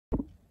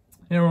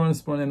Hey everyone, it's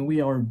Spawn, and we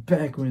are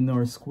back with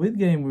our Squid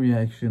Game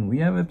reaction. We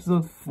have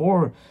episode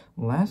 4.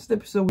 Last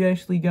episode, we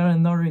actually got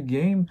another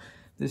game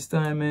this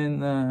time,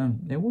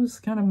 and it was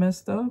kind of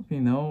messed up,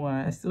 you know.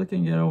 I still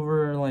can't get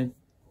over, like,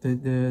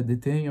 the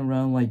thing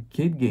around, like,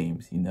 kid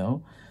games, you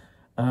know.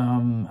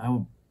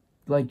 I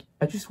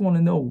just want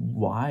to know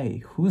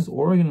why. Who's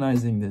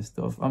organizing this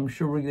stuff? I'm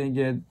sure we're gonna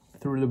get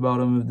through the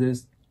bottom of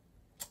this.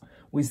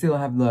 We still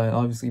have,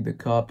 obviously, the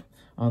cop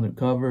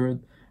undercover.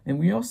 And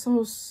we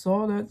also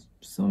saw that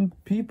some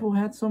people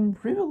had some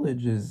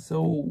privileges.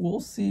 So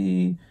we'll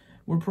see.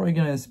 We're probably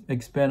going to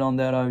expand on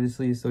that,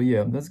 obviously. So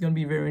yeah, that's going to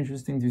be very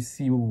interesting to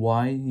see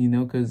why, you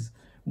know, because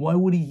why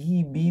would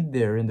he be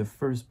there in the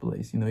first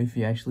place, you know, if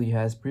he actually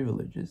has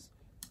privileges?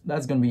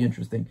 That's going to be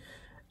interesting.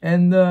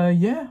 And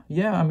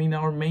yeah, I mean,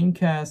 our main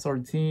cast, our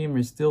team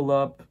is still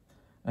up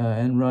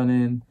and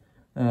running.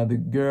 The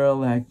girl,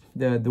 like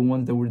the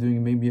ones that we're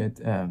doing maybe at,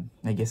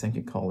 I guess I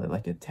could call it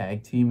like a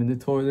tag team in the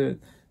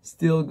toilet.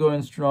 Still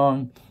going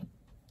strong.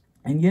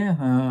 And yeah,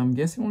 I'm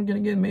guessing we're gonna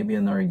get maybe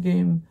another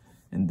game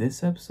in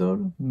this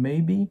episode,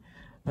 maybe.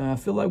 I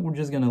feel like we're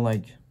just gonna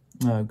like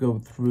go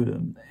through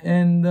them.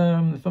 And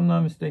if I'm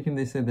not mistaken,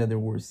 they said that there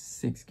were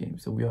 6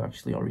 games, so we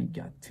actually already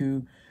got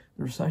 2.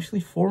 There's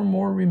actually 4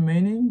 more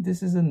remaining.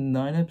 This is a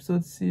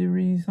 9-episode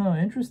series. Huh,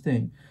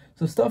 interesting.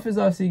 So stuff is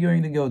obviously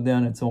going to go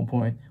down at some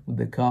point with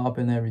the cop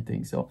and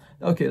everything. So,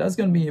 okay, that's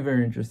going to be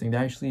very interesting.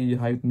 That actually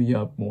hyped me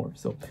up more.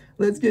 So,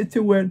 let's get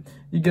to it.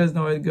 You guys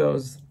know how it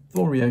goes.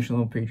 Full reaction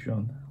on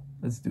Patreon.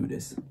 Let's do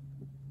this.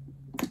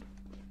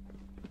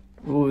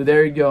 Ooh,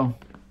 there you go.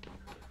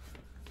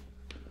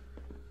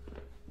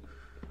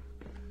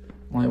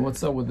 Like,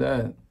 what's up with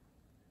that?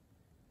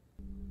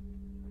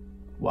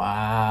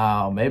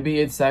 Wow, maybe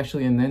it's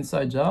actually an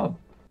inside job.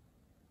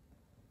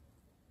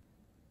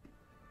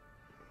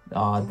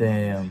 Aw,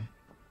 damn.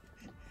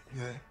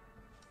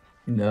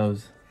 He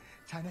knows.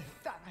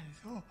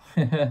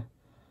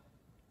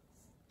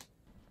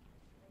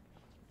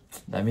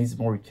 That means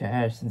more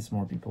cash since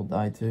more people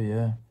die too,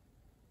 yeah.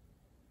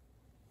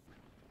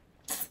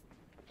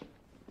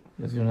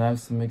 Guess you're gonna have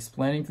some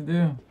explaining to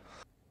do.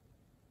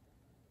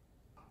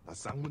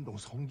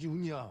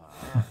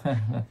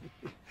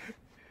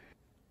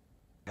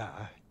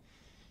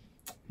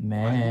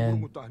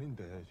 Man,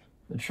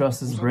 the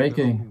trust is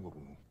breaking.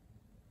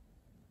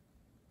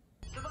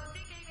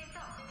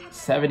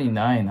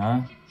 79,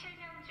 huh?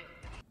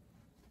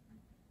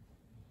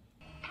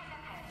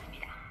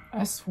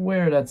 I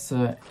swear that's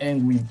a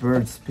Angry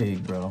Birds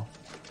pig, bro.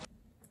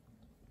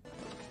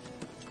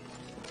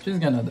 She's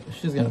gonna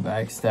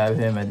backstab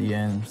him at the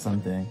end or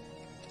something.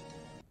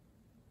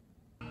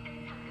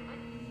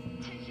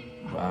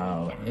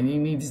 Wow, and he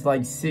needs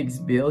like 6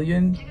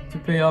 billion to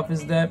pay off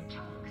his debt.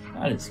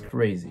 That is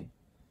crazy.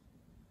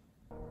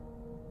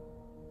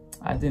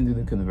 I didn't do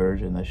the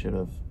conversion. I should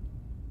have.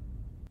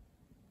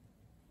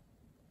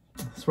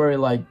 It's probably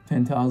like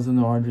 10,000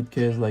 or 100K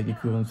is like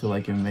equivalent to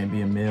like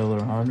maybe a mil or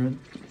 100,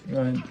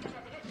 right?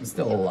 It's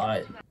still a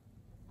lot.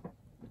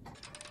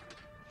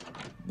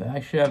 They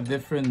actually have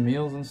different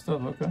meals and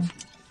stuff. Okay.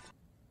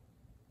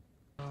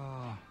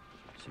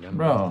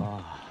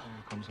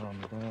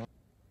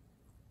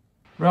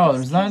 Bro,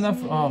 there's not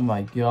enough. Oh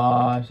my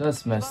gosh,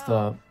 that's messed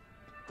up.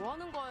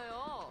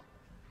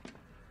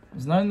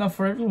 There's not enough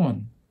for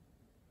everyone.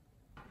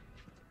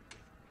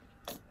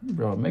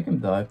 Bro, make him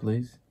die,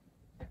 please.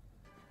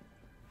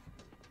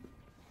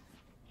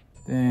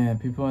 Damn,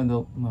 people in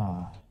the...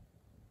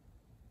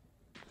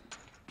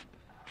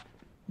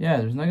 Yeah,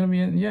 there's not gonna be...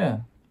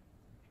 Yeah.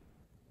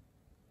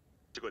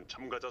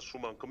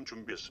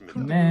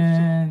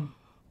 Man.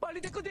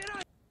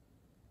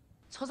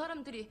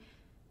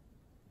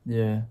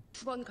 Yeah.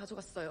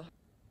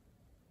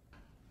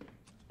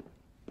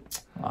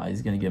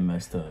 He's gonna get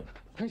messed up.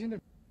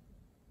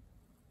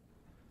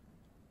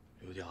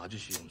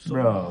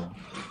 Bro.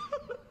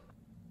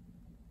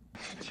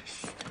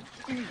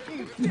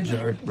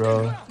 Jerk,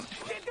 bro.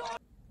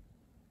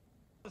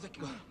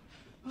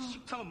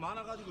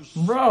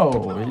 Bro,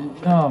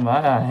 oh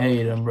my, I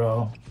hate him,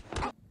 bro.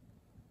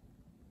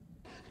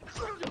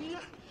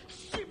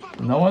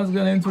 No one's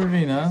gonna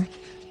intervene, huh?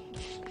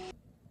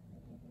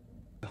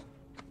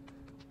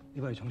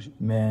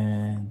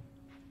 Man.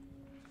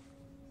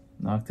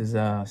 Knocked his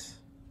ass.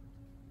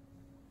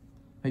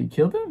 Oh, you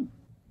killed him?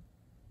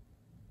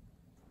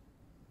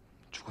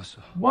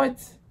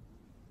 What?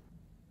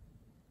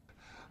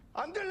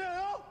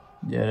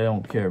 Yeah, they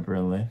don't care,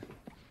 apparently.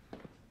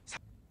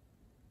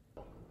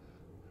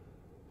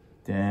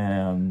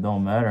 Damn,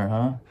 don't matter,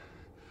 huh?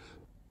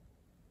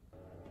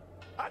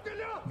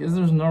 Guess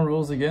there's no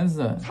rules against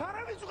that.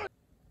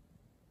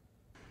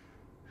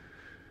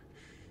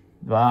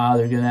 Wow,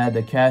 they're gonna add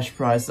the cash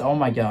prize. Oh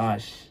my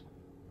gosh.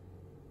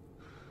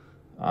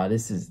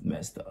 This is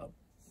messed up.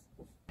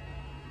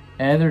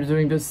 And they're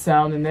doing the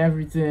sound and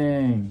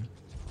everything.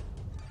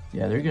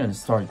 Yeah, they're gonna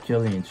start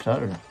killing each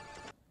other.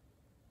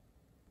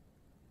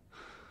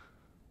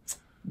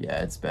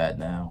 Yeah, it's bad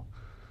now.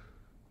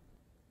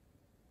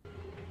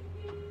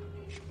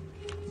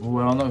 Ooh,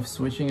 I don't know if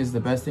switching is the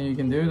best thing you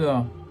can do,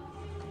 though.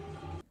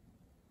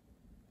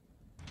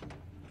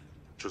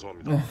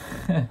 죄송합니다.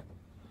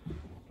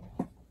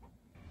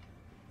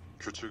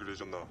 규칙을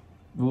잊었나?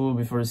 Ooh,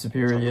 before the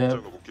superior, yeah.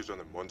 자격자가 묻기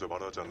전에 먼저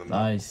말하지 않는다.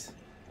 Nice.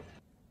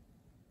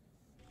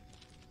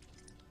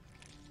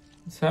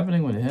 What's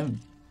happening with him?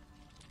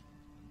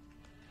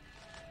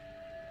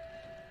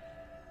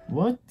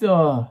 What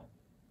the?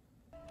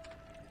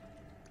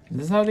 Is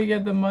this how they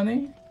get the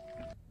money?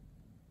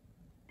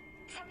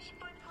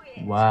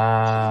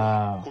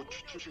 Wow. 곧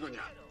취초 시간이야.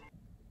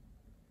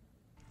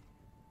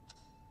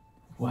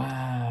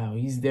 Wow,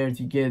 he's there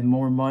to get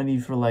more money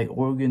for like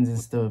organs and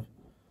stuff.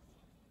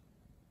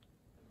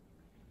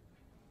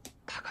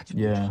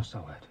 Yeah.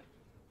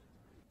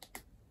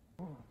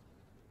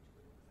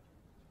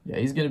 Yeah,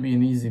 he's gonna be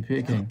an easy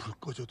picking.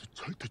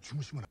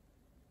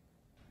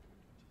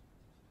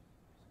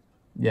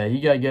 Yeah, you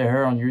gotta get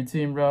her on your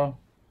team, bro.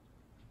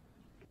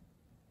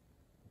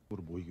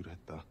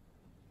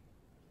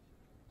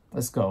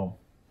 Let's go.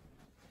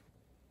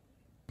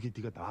 I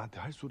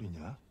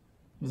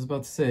was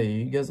about to say,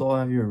 you guys all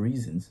have your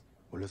reasons.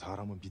 Damn,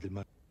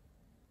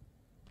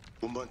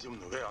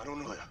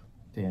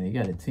 you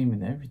got a team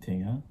and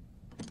everything, huh?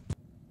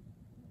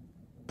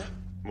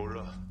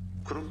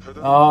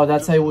 Oh,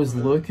 that's how he was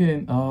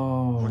looking.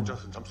 Oh.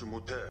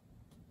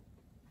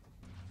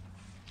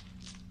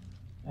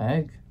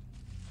 Egg?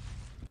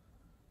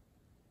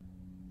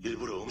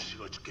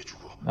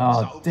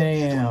 Oh,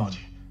 damn.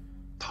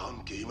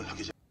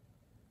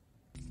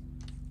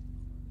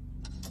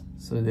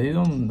 So they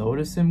don't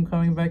notice him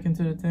coming back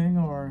into the thing,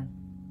 or?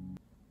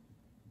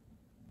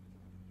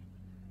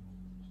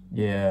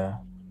 Yeah.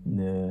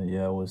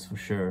 Yeah, it was for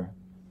sure.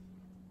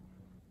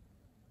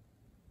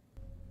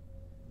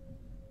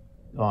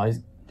 Oh, he's...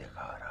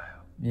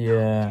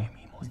 Yeah.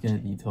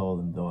 He told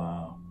him,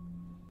 wow.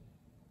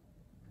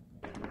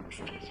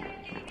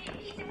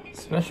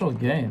 Special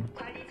game.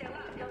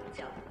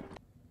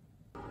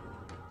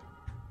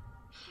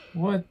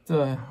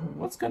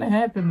 What's gonna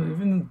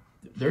happen?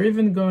 They're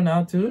even going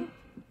out too?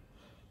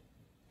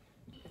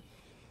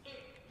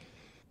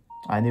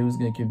 I knew he was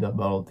gonna keep that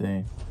bottle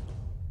thing.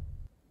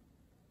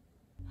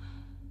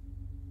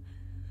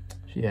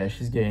 Yeah,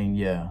 she's getting,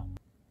 yeah.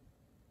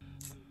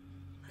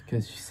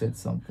 Because she said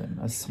something.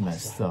 That's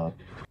messed up.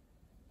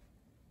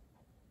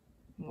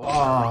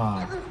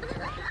 Wow.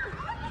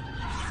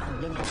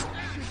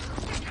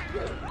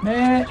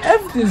 Man,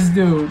 F this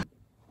dude.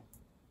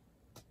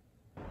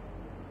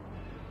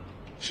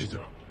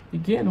 You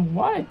getting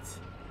what?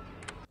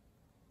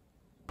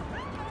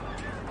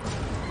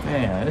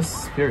 Man, this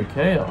is pure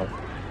chaos.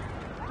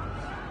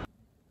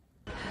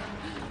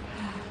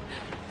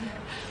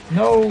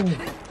 No.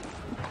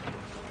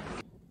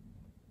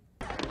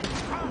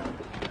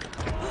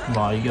 Come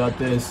on, you got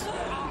this.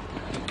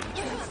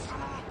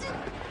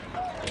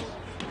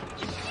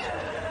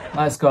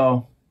 Let's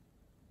go.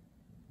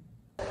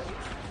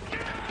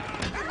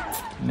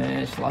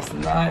 Man, she lost the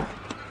knife.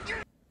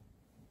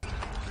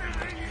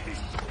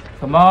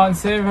 Come on,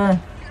 save her.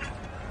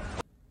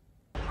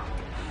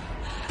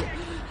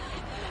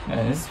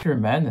 Man, this is pure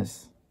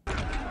madness.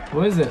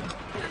 Who is it?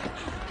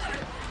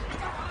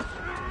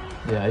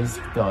 Yeah, he's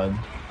done.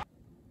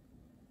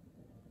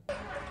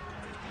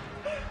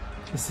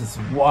 This is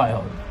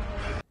wild.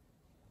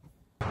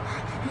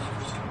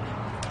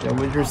 Get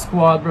with your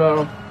squad,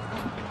 bro.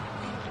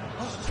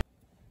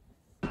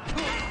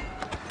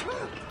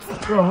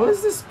 Bro, what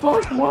is this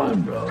Part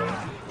 1, bro?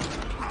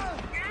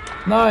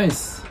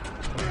 Nice.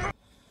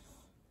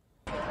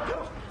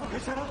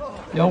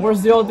 Yo,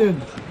 where's the old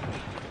dude?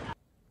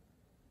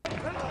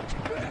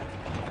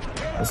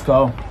 Let's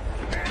go.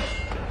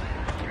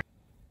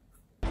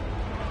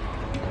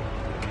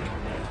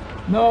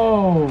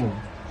 No.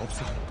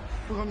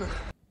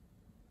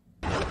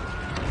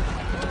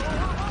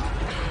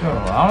 Yo,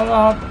 I don't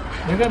know.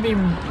 They're gonna be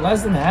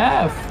less than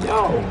half.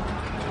 Yo.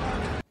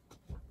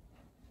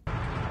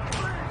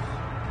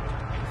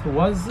 So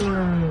what's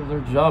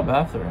their job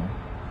after?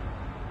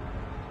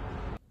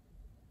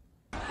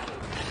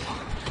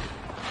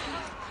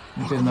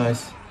 Okay,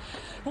 nice.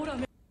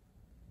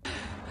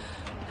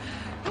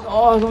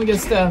 Oh, I'm gonna get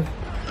stabbed.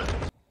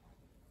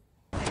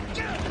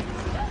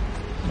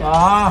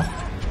 Ah.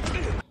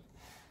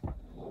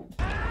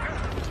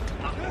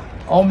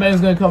 Oh,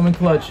 man's gonna come in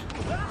clutch.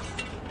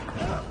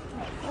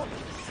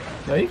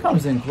 Yo, he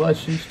comes in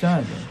clutch each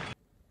time,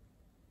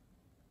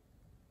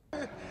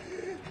 man.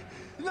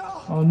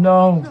 Oh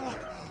no.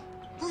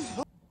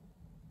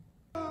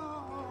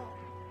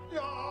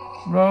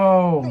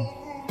 Bro.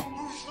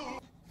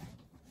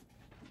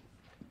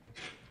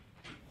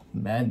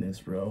 Madness,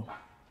 bro.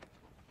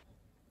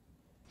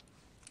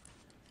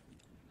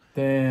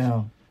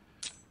 Damn.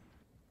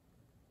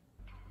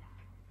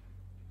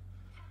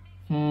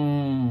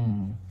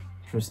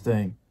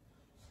 Interesting.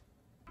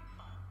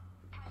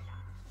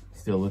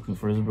 Still looking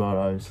for his brother,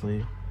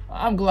 obviously.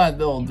 I'm glad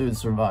the old dude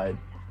survived.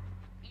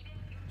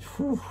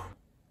 Whew.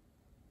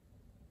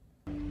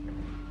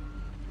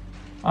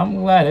 I'm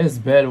glad his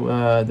bed,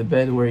 the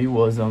bed where he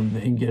was,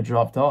 didn't get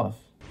dropped off.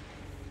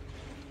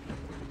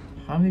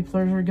 How many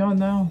players are gone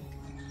now?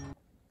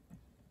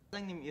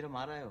 사장님 이름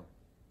알아요.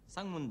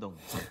 쌍문동.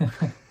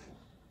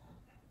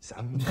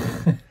 쌍문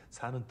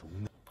사는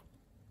동네.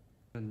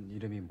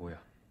 이름이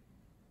뭐야?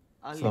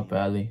 What's up,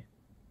 Ali?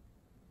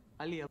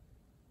 알리야.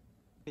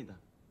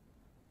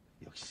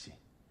 역시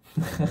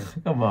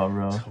Come on,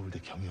 bro. 서울대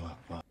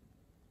경영학과.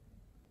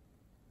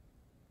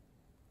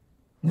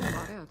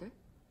 말해야 돼?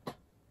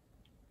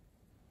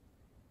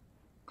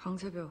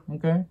 강새벽.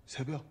 Okay.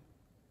 새벽.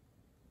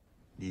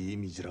 네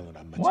이미지랑은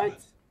안 맞지만.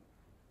 What?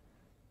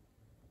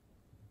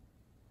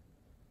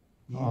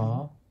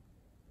 Aw.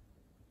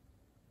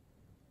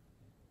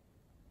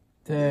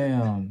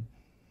 Damn.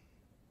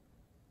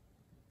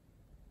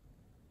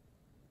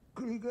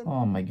 그러니까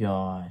Oh my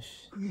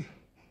gosh.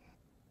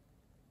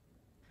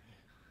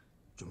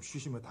 좀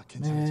쉬시면 다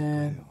괜찮아질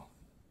Man. 거예요.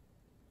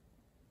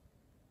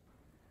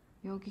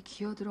 여기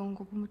기어 들어온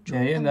거 보면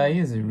Yeah, 좀 that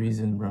is a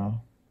reason,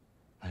 bro.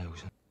 나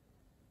여기서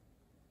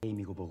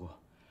게임이고 보고.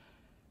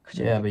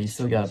 Yeah, but you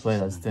still gotta play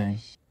that thing.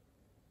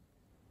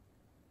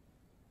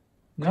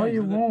 No,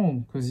 you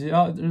won't, cause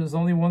there's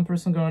only one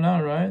person going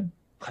out, right?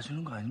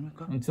 가주는 거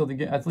아닙니까? Until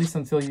at least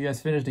until you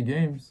guys finish the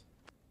games.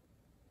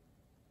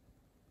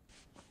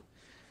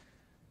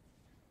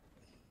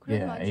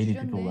 Yeah, 80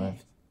 people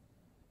left.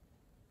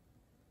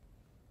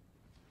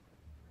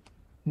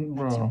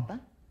 Bro.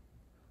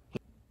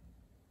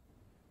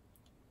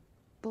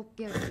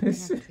 뽑기하고 그냥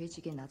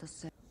돼지게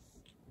놔뒀어요.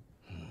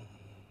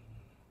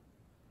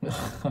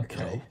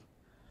 Okay.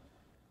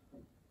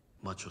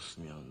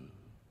 맞췄으면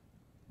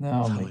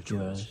Oh my 상을 gosh.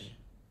 줘야지.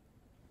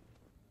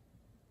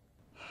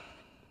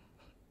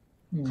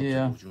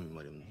 Yeah. 요즘은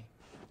말이었니?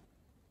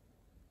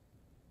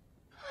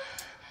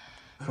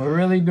 We're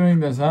really doing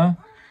this, huh?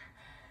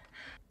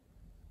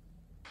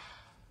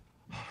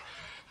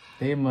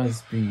 They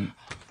must be.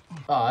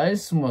 Oh,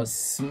 this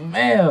must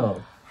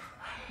smell.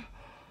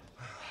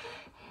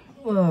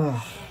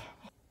 Ugh.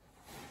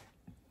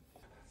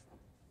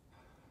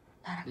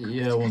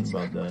 Yeah, I wonder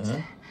about that,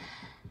 huh?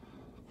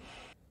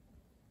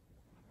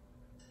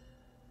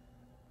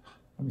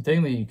 I mean,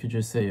 technically, you could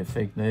just say a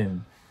fake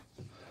name.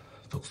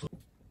 독소.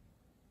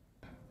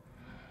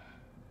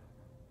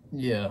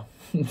 Yeah.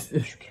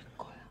 죽일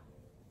거야.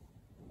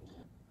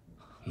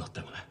 너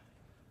때문에.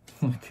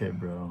 Okay,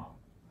 bro.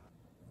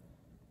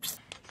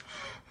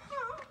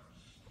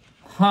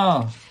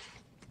 Huh.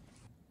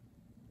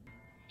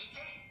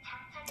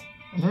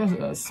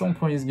 At some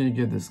point, he's gonna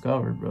get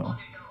discovered, bro.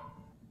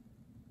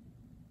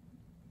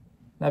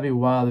 That'd be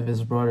wild if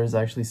his brother is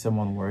actually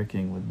someone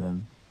working with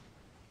them.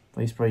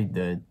 But he's probably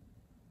dead.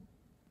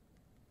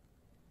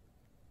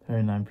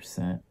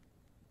 39%.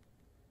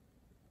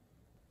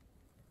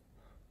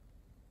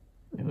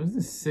 It was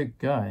this sick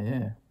guy,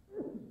 yeah.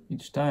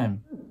 Each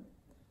time.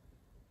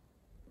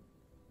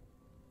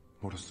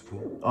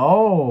 모르스부.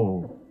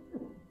 Oh!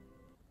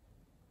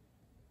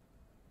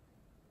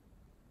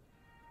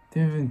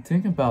 Didn't even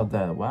think about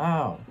that.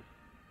 Wow.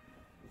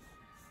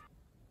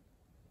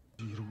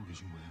 이러고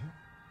계신 거예요?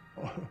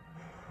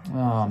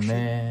 Oh,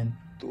 man.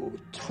 또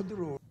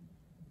쳐들어.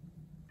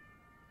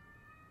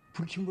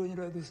 불킨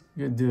번이라도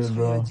Good dude,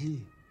 bro.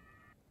 서야지.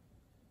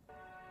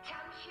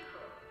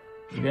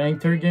 You getting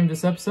third game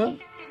this episode?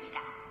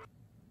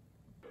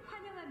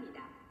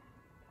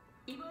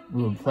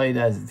 We will play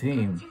as a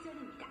team.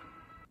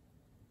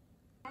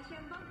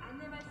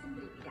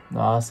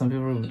 Some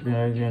people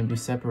are gonna be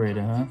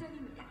separated, huh?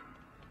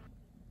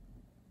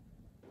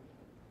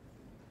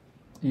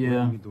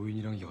 Yeah.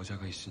 노인이랑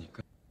여자가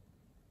있으니까.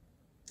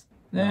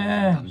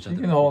 Nah, she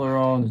can hold her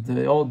own.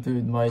 The old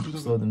dude might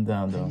slow them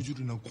down, though.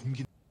 우주리나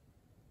공기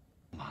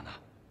많아.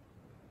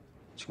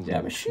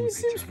 Yeah, but she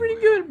seems pretty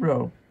good,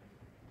 bro.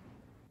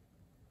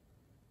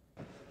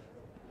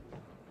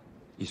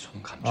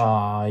 이손 감춰.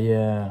 Ah,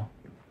 yeah.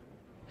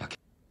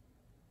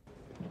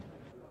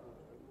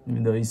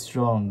 Even though he's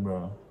strong,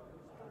 bro.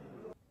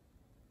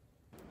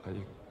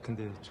 아니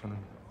근데 저는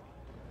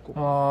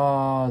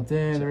Ah,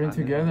 damn, they're in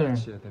together.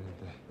 해야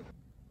되는데.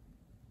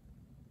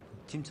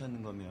 팀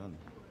찾는 거면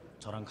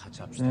저랑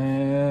같이 합시다.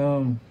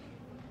 Damn.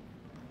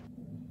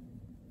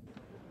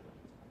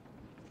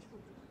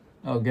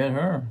 Oh, get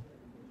her.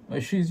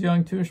 Like, she's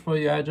young too, she's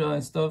probably agile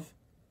and stuff.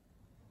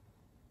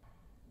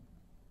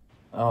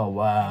 Oh,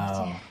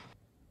 wow.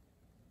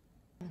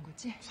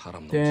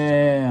 사람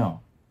Damn.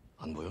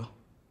 안 보여?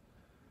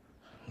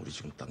 우리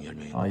지금 딱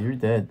 10명이 Oh, you're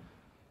dead.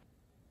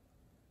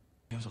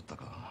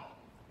 헤어졌다가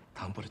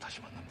다음번에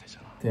다시 만나면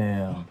되잖아.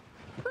 Damn.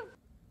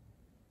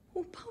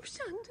 오빠 없이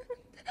안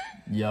되는데.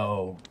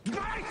 Yo.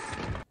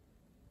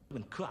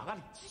 그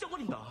아가리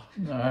찢어버린다.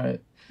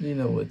 Alright, you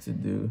know what to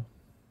do.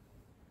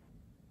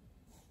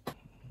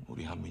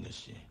 우리 한민혜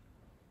씨.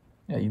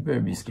 Yeah, you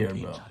better be scared,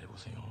 bro.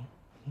 잘해보세요.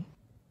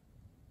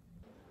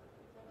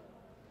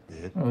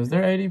 네. Oh, is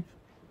there 80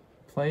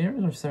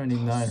 players or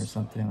 79 or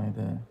something like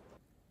that?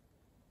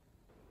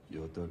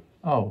 여덟.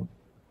 Oh.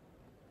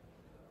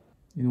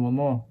 You do one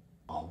more.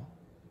 아홉.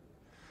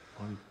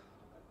 아니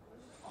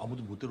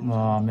아무도 못 데려온 Aw,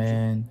 사람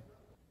man.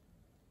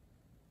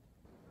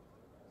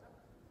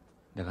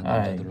 내가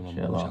아이, 남자들로만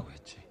shut 보자고 up.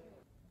 했지.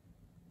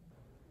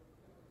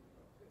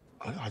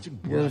 아니 아직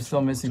You guys are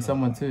still missing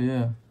someone too,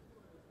 yeah.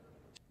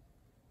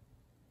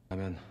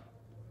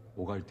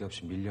 할 데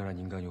없이 밀려난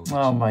인간이 오겠지.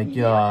 Oh my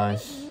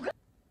gosh.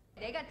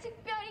 내가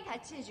특별히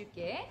같이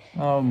해줄게.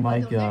 Oh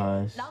my 너도 오늘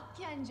gosh.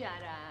 럭키한 줄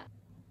알아.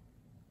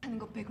 하는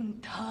것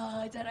빼곤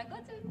다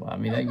잘하거든. Well, I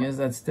mean, I guess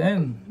that's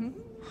 10.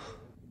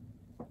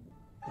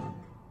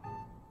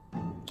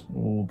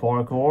 Ooh,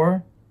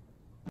 parkour.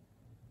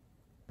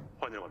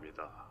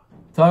 환영합니다.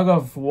 Tug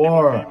of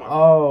war.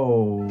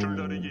 Oh.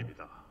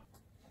 줄다리기입니다.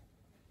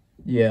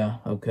 Yeah,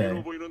 okay.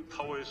 위로 보이는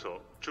타워에서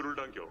줄을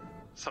당겨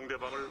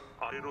상대방을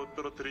아래로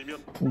떨어뜨리면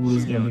Ooh, this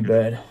is gonna be 승리하게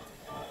bad. 됩니다.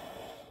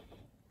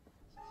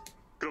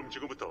 그럼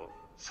지금부터 Okay,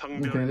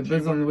 상대한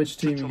depends on 팀을 which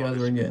team you guys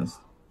are 추첨하겠습니다.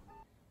 against.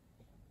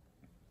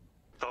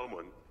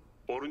 다음은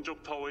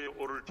오른쪽 타워에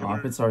오를 Oh,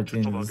 if 팀을 it's our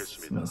team, it's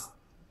추첨하겠습니다. must...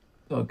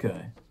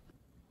 Okay.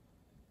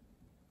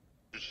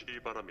 주시기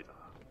바랍니다.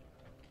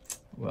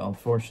 Well,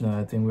 unfortunately,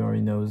 I think we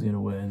already know who's gonna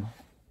win.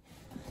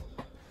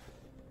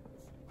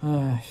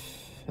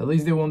 At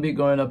least they won't be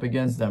going up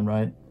against them,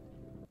 right?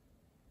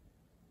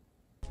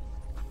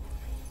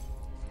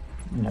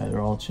 Yeah,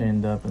 they're all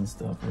chained up and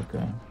stuff.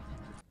 Okay.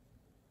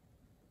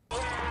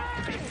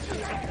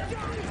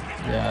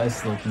 Yeah,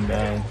 it's looking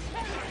bad.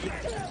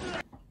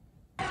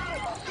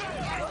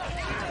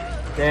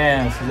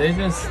 Damn, so they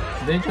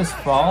just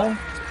fall?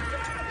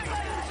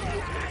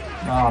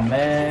 Oh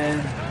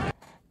man.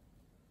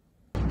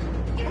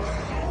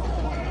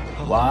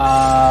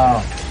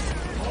 Wow.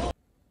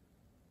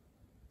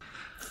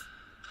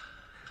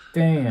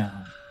 Damn.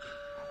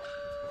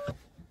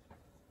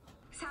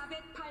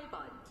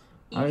 408번.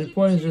 I mean, the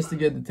point is just to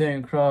get the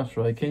thing across,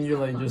 right? Can you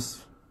like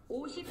just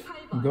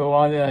go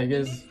on it, I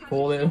guess,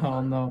 pull it? I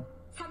don't know.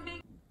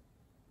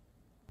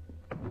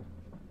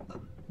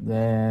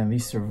 Damn, he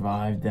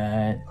survived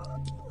that.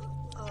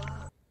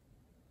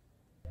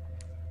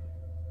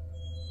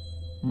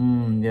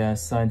 Yeah,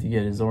 it's time to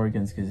get his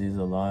organs because he's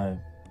alive.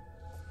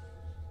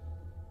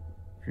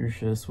 Pretty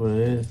sure that's what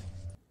it is.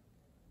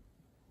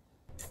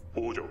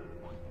 5조.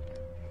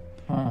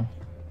 Huh.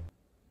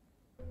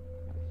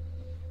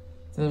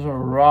 There's a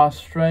raw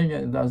strength.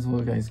 It doesn't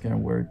look like it's gonna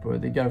work,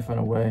 but they gotta find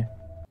a way.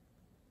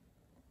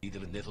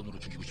 이들은 내 손으로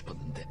죽이고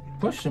싶었는데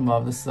Push him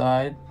off the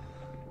side.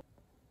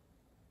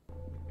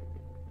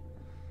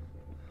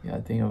 Yeah,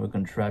 I think of a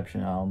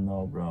contraption. I don't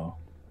know, bro.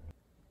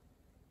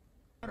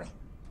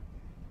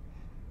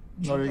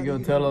 There you go.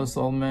 Tell us,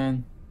 old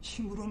man.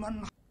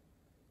 힘으로만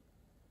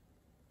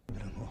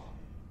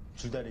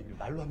줄다리기를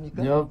말로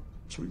합니까? Yup.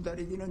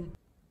 줄다리기는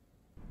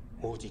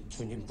오직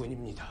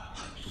주님뿐입니다.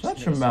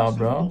 Shut your mouth,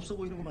 bro. 없어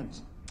보이는구만.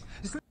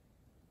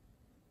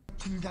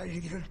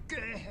 줄다리기를 꽤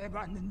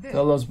해봤는데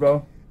Tell us,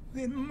 bro.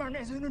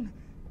 웬만해서는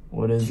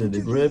What is it?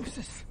 The grip?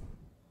 없었어.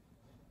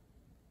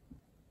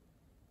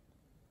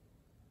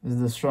 This is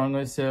the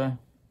strongest, yeah.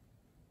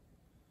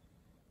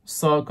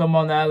 So, come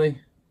on, Ali.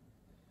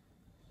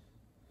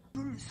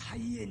 줄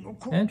사이에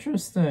놓고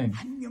Interesting.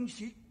 한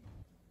명씩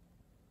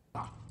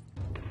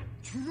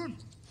줄은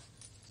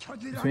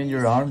Between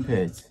your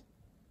armpits.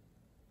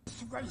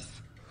 수가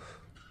있어.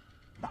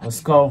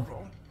 Let's go.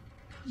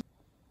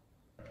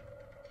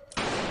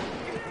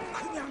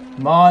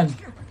 Come on.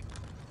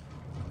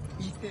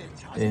 이때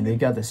And they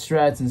got the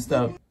strats and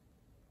stuff.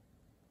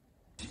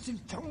 자실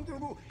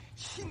정도로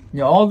힘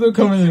Yeah, all they're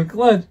coming in the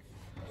clutch.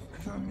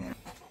 그러면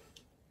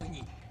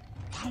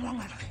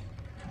당황하라.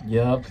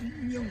 Yup.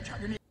 분명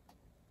자금이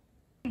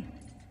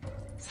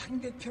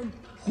상대편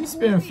He's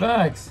spitting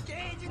facts.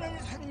 깨지는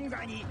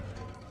순간이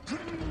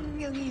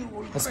분명히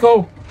올 Let's 거야.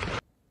 go.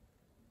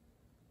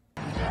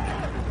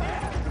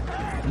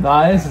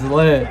 Nah, this is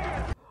lit.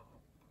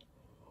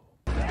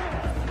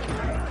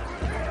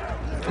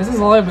 This is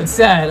a little bit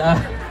sad.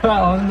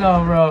 I don't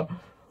know, bro.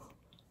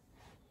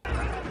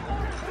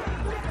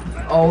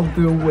 All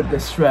dude with the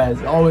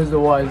strats. Always the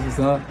wisest,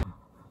 huh?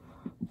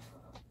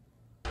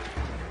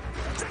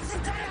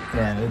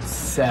 Damn, it's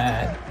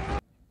sad.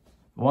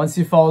 Once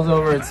he falls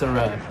over, it's a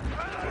wrap.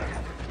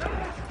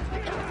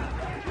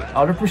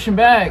 Oh, they're pushing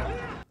back.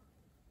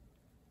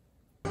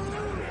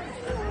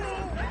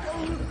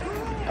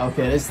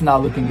 Okay, this is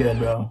not looking good,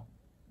 bro.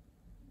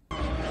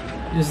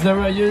 Use the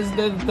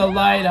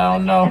light, I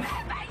don't know.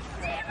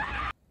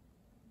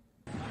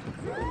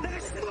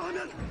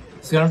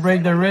 It's gonna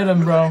break the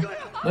rhythm, bro.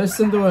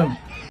 Listen to him.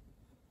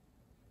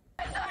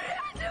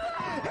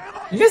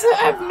 You guys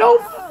have no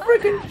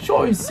freaking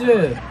choice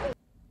here.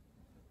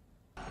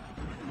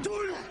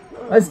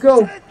 Let's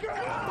go.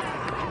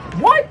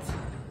 What?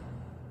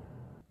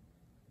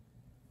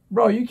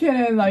 Bro, you can't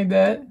end like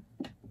that.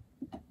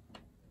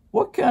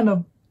 What kind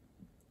of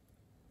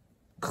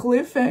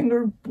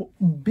cliffhanger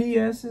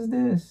BS is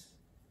this?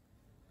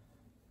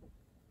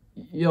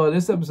 Yo,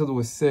 this episode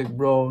was sick,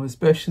 bro.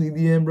 Especially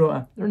the end,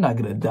 bro. They're not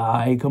gonna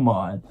die. Come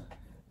on.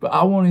 But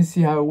I want to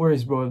see how it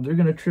works, bro. If they're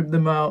gonna trip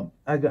them out,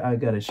 I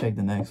gotta check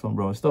the next one,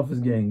 bro. Stuff is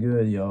getting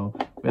good, yo.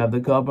 We have the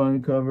cop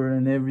uncovered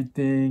and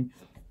everything.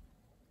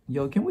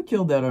 Yo, can we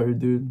kill that other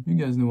dude? You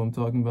guys know what I'm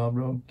talking about,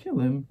 bro. Kill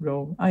him,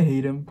 bro. I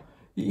hate him.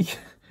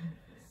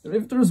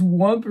 If there's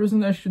one person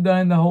that should die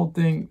in the whole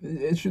thing,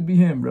 it should be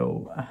him,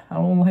 bro. I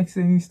don't like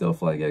saying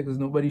stuff like that because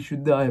nobody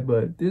should die,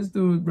 but this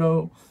dude,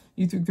 bro,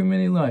 You took too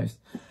many lives.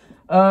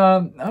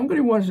 I'm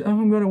gonna watch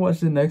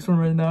the next one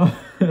right now.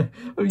 Hope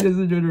you guys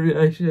enjoyed the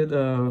reaction.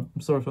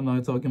 I'm sorry if I'm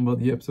not talking about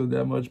the episode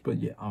that much, but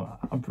yeah,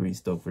 I'm pretty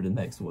stoked for the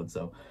next one.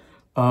 So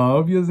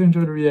hope you guys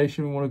enjoyed the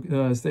reaction. Want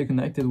to stay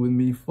connected with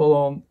me, follow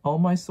on all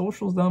my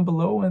socials down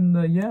below,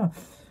 and yeah,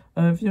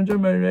 if you enjoyed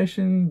my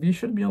reaction, be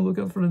sure to be on the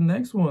lookout for the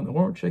next one,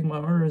 or check my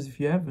others if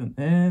you haven't,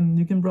 and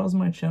you can browse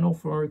my channel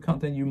for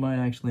content you might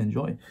actually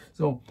enjoy.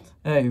 So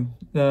hey,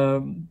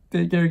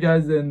 take care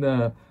guys,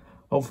 and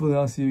hopefully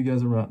I'll see you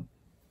guys around.